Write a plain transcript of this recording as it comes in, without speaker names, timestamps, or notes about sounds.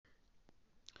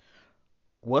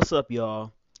What's up,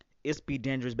 y'all? It's B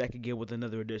Dangerous back again with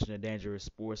another edition of Dangerous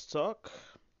Sports Talk.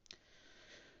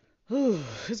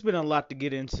 It's been a lot to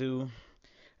get into,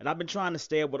 and I've been trying to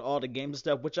stay up with all the games and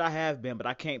stuff, which I have been, but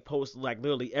I can't post like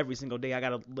literally every single day. I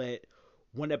gotta let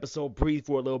one episode breathe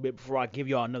for a little bit before I give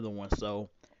y'all another one.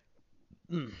 So,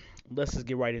 mm, let's just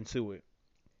get right into it.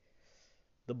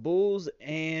 The Bulls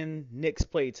and Knicks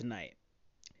played tonight,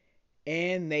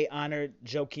 and they honored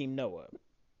Joakim Noah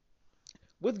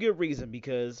with good reason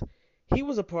because he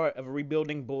was a part of a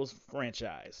rebuilding Bulls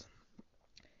franchise.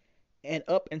 And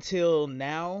up until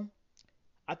now,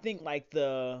 I think like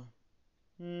the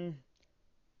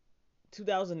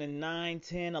 2009,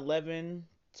 10, 11,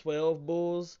 12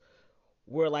 Bulls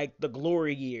were like the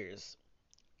glory years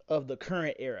of the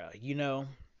current era.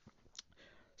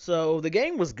 So the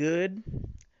game was good,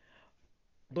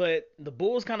 but the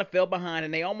Bulls kind of fell behind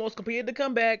and they almost completed the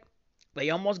comeback.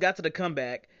 They almost got to the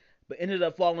comeback, but ended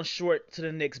up falling short to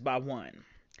the Knicks by one.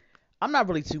 I'm not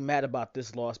really too mad about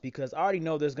this loss because I already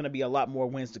know there's going to be a lot more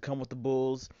wins to come with the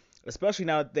Bulls, especially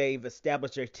now that they've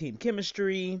established their team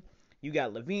chemistry. You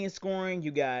got Levine scoring,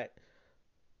 you got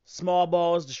small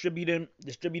balls distributing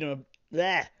the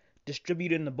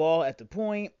ball at the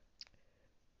point.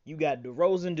 You got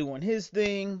DeRozan doing his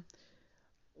thing.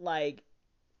 Like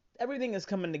everything is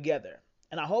coming together,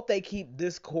 and I hope they keep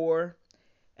this core.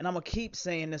 And I'm gonna keep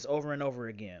saying this over and over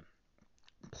again.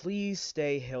 Please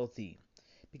stay healthy.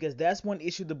 Because that's one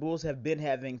issue the Bulls have been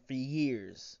having for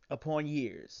years upon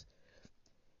years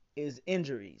is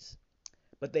injuries.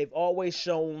 But they've always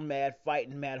shown mad fight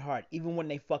and mad heart, even when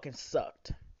they fucking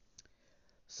sucked.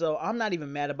 So I'm not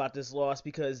even mad about this loss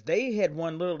because they had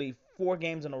won literally 4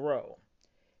 games in a row.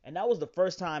 And that was the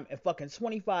first time in fucking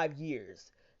 25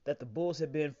 years that the Bulls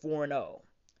had been 4-0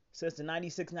 since the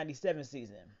 96-97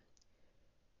 season.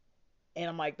 And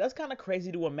I'm like, that's kind of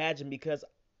crazy to imagine because,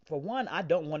 for one, I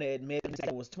don't want to admit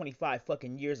it was 25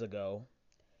 fucking years ago.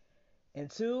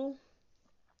 And two,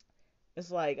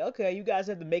 it's like, okay, you guys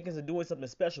have the makings of doing something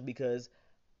special because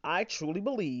I truly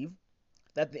believe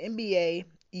that the NBA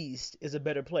East is a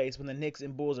better place when the Knicks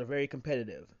and Bulls are very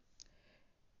competitive.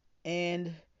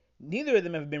 And neither of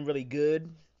them have been really good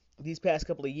these past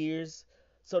couple of years.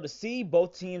 So to see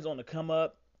both teams on the come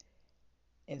up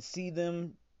and see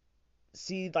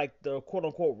like the quote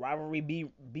unquote rivalry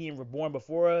being reborn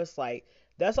before us, like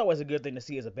that's always a good thing to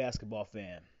see as a basketball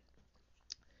fan.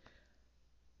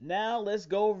 Now let's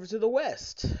go over to the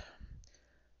West.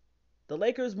 The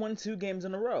Lakers won 2 games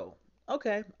in a row.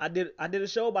 Okay, I did a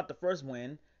show about the first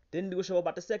win, didn't do a show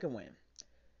about the second win.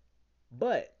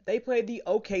 But they played the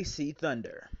OKC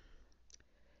Thunder.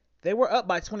 They were up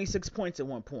by 26 points at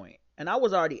one point, and I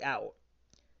was already out.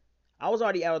 I was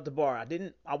already out at the bar.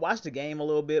 I watched the game a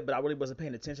little bit, but I really wasn't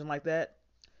paying attention like that.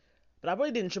 But I really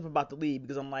didn't trip about the lead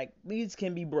because I'm like, leads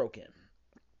can be broken.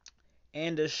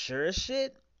 And as sure as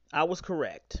shit, I was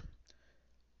correct.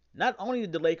 Not only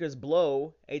did the Lakers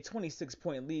blow a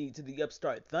 26-point lead to the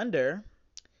upstart Thunder,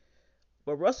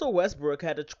 but Russell Westbrook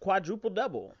had a quadruple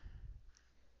double.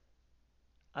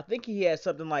 I think he had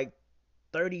something like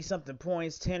 30 something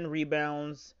points, 10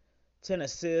 rebounds, 10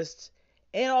 assists,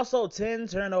 and also 10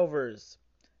 turnovers.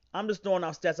 I'm just throwing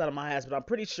out stats out of my ass, but I'm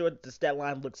pretty sure that the stat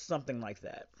line looks something like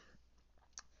that.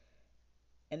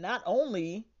 And not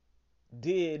only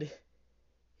did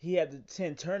he have the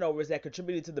 10 turnovers that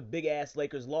contributed to the big ass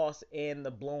Lakers loss and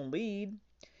the blown lead,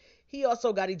 he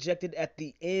also got ejected at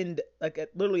the end, like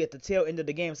literally at the tail end of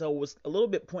the game. So it was a little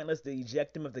bit pointless to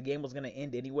eject him if the game was going to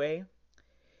end anyway,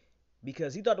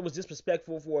 because he thought it was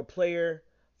disrespectful for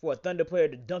a Thunder player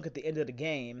to dunk at the end of the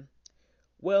game.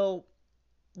 Well,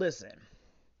 listen,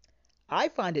 I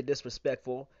find it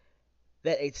disrespectful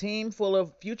that a team full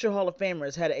of future Hall of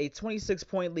Famers had a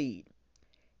 26-point lead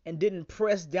and didn't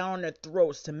press down on their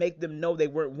throats to make them know they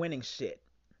weren't winning shit.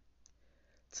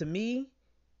 To me,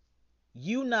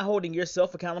 you not holding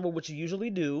yourself accountable, which you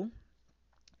usually do,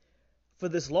 for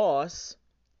this loss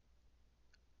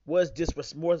was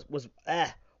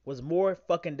more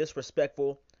fucking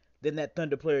disrespectful than that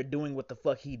Thunder player doing what the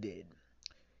fuck he did.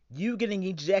 You getting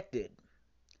ejected.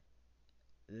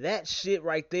 That shit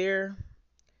right there,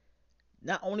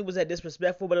 not only was that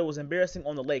disrespectful, but it was embarrassing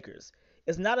on the Lakers.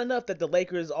 It's not enough that the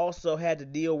Lakers also had to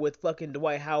deal with fucking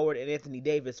Dwight Howard and Anthony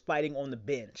Davis fighting on the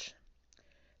bench.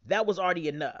 That was already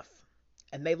enough.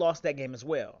 And they lost that game as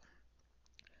well.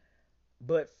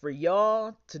 But for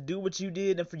y'all to do what you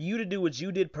did and for you to do what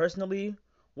you did personally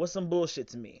was some bullshit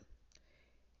to me.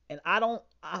 And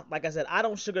like I said, I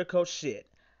don't sugarcoat shit.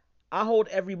 I hold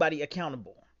everybody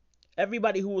accountable.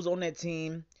 Everybody who was on that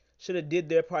team should have did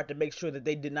their part to make sure that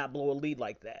they did not blow a lead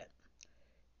like that.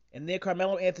 And then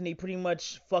Carmelo Anthony pretty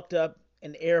much fucked up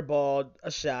and airballed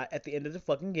a shot at the end of the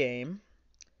fucking game.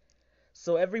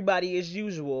 So everybody, as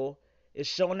usual, is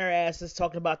showing their asses,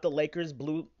 talking about the Lakers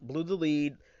blew the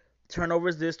lead,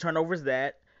 turnovers this, turnovers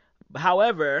that.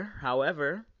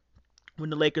 However, when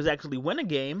the Lakers actually win a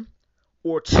game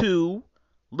or two,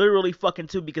 literally fucking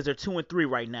two because they're 2-3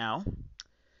 right now,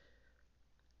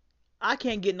 I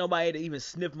can't get nobody to even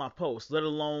sniff my post, let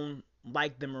alone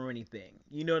like them or anything.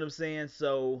 You know what I'm saying?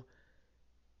 So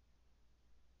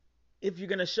if you're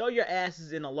gonna show your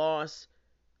asses in a loss,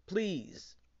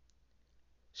 please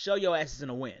show your asses in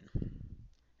a win.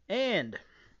 And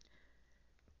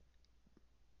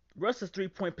Russ's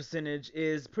 3-point percentage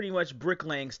is pretty much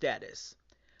bricklaying status.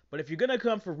 But if you're gonna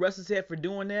come for Russ's head for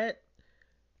doing that,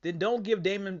 then don't give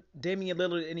Damian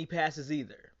Lillard any passes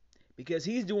either, because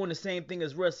he's doing the same thing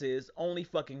as Russ is, only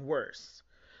fucking worse.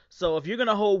 So if you're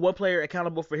gonna hold one player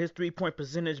accountable for his 3-point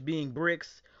percentage being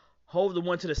bricks, hold the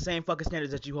one to the same fucking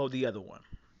standards that you hold the other one.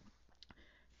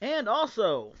 And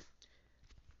also,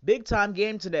 big time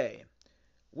game today.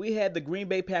 We had the Green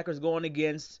Bay Packers going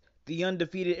against the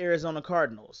undefeated Arizona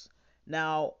Cardinals.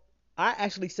 Now, I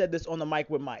actually said this on the mic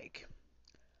with Mike.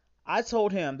 I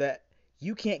told him that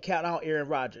you can't count out Aaron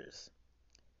Rodgers,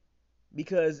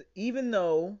 because even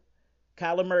though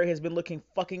Kyler Murray has been looking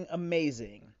fucking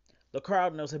amazing, the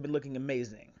Cardinals have been looking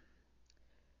amazing,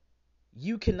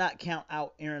 you cannot count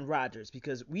out Aaron Rodgers,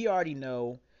 because we already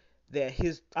know that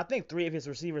I think 3 of his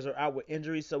receivers are out with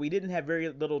injuries, so he didn't have very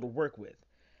little to work with.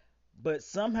 But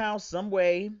somehow, some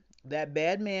way, that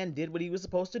bad man did what he was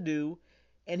supposed to do,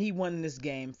 and he won this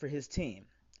game for his team.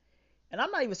 And I'm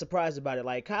not even surprised about it.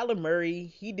 Like, Kyler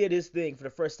Murray, he did his thing for the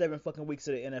first 7 fucking weeks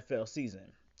of the NFL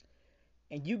season.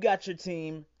 And you got your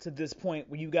team to this point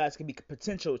where you guys can be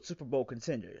potential Super Bowl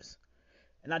contenders.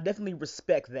 And I definitely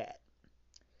respect that.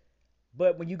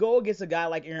 But when you go against a guy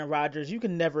like Aaron Rodgers, you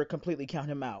can never completely count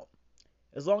him out.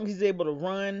 As long as he's able to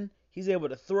run, he's able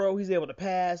to throw, he's able to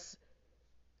pass,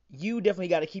 you definitely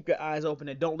got to keep your eyes open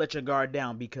and don't let your guard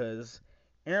down, because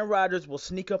Aaron Rodgers will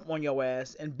sneak up on your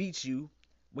ass and beat you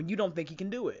when you don't think he can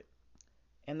do it.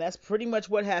 And that's pretty much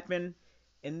what happened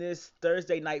in this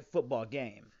Thursday night football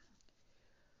game.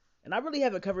 And I really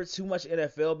haven't covered too much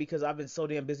NFL because I've been so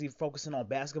damn busy focusing on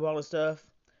basketball and stuff.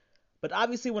 But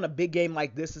obviously when a big game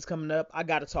like this is coming up, I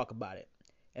got to talk about it.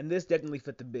 And this definitely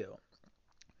fit the bill.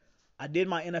 I did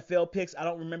my NFL picks. I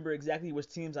don't remember exactly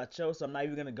which teams I chose, so I'm not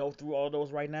even going to go through all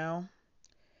those right now.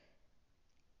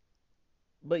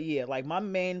 But yeah, like, my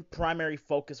main primary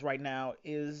focus right now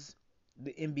is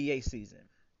the NBA season.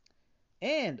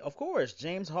 And, of course,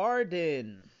 James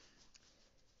Harden.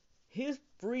 His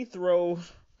free throw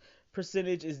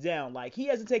percentage is down. Like, he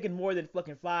hasn't taken more than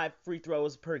fucking 5 free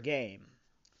throws per game.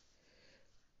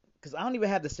 Because I don't even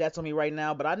have the stats on me right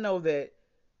now, but I know that,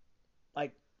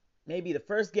 like, maybe the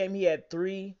first game he had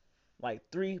 3, like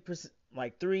 3%,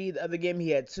 like 3. The other game he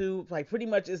had 2. Like, pretty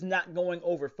much is not going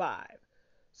over 5.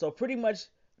 So pretty much,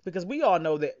 because we all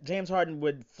know that James Harden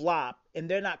would flop, and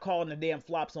they're not calling the damn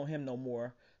flops on him no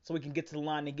more, so he can get to the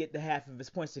line and get the half of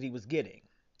his points that he was getting.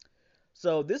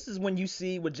 So this is when you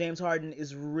see what James Harden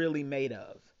is really made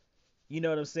of. You know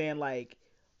what I'm saying? Like,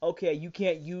 okay, you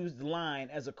can't use the line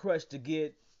as a crutch to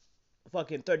get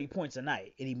fucking 30 points a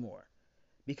night anymore,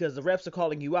 because the refs are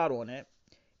calling you out on it,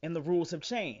 and the rules have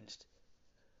changed.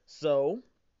 So,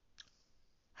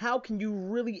 how can you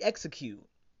really execute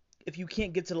if you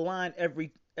can't get to the line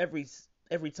every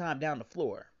time down the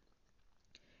floor?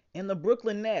 And the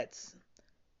Brooklyn Nets,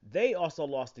 they also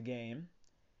lost the game,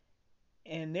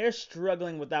 and they're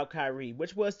struggling without Kyrie,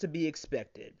 which was to be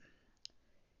expected.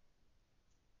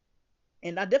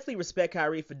 And I definitely respect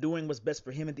Kyrie for doing what's best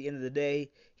for him at the end of the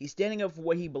day. He's standing up for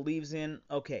what he believes in.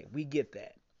 Okay, we get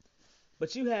that.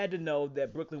 But you had to know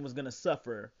that Brooklyn was going to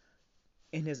suffer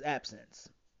in his absence,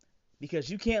 because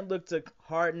you can't look to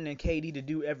Harden and KD to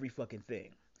do every fucking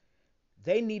thing.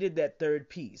 They needed that third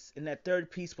piece, and that third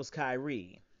piece was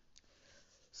Kyrie.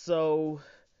 So,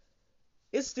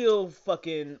 it's still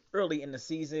fucking early in the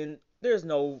season. There's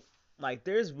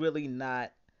really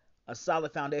not a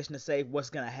solid foundation to say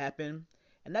what's going to happen.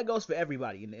 And that goes for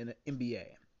everybody in the NBA.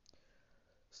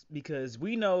 Because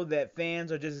we know that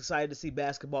fans are just excited to see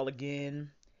basketball again.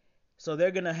 So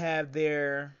they're going to have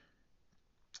their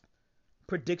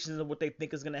predictions of what they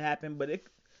think is going to happen.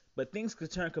 But things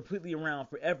could turn completely around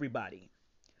for everybody.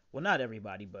 Well, not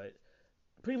everybody, but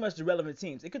pretty much the relevant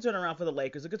teams. It could turn around for the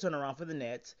Lakers. It could turn around for the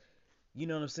Nets. You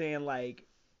know what I'm saying? Like,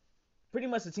 pretty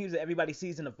much the teams that everybody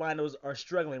sees in the finals are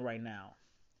struggling right now.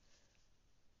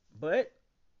 But,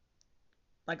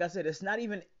 like I said, it's not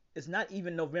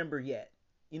even November yet.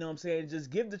 You know what I'm saying? Just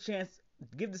give the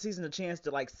season a chance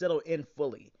to, like, settle in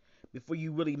fully before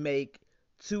you really make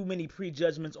too many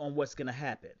prejudgments on what's going to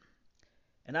happen.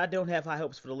 And I don't have high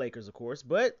hopes for the Lakers, of course,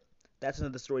 but that's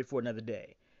another story for another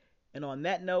day. And on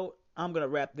that note, I'm going to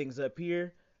wrap things up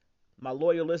here. My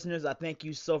loyal listeners, I thank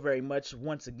you so very much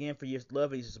once again for your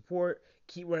love and your support.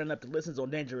 Keep running up the listens on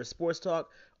Dangerous Sports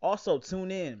Talk. Also,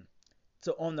 tune in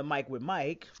to On the Mic with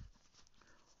Mike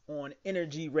on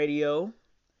Energy Radio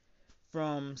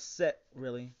from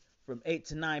 8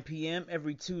 to 9 p.m.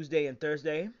 every Tuesday and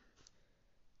Thursday.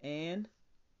 And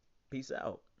peace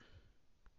out.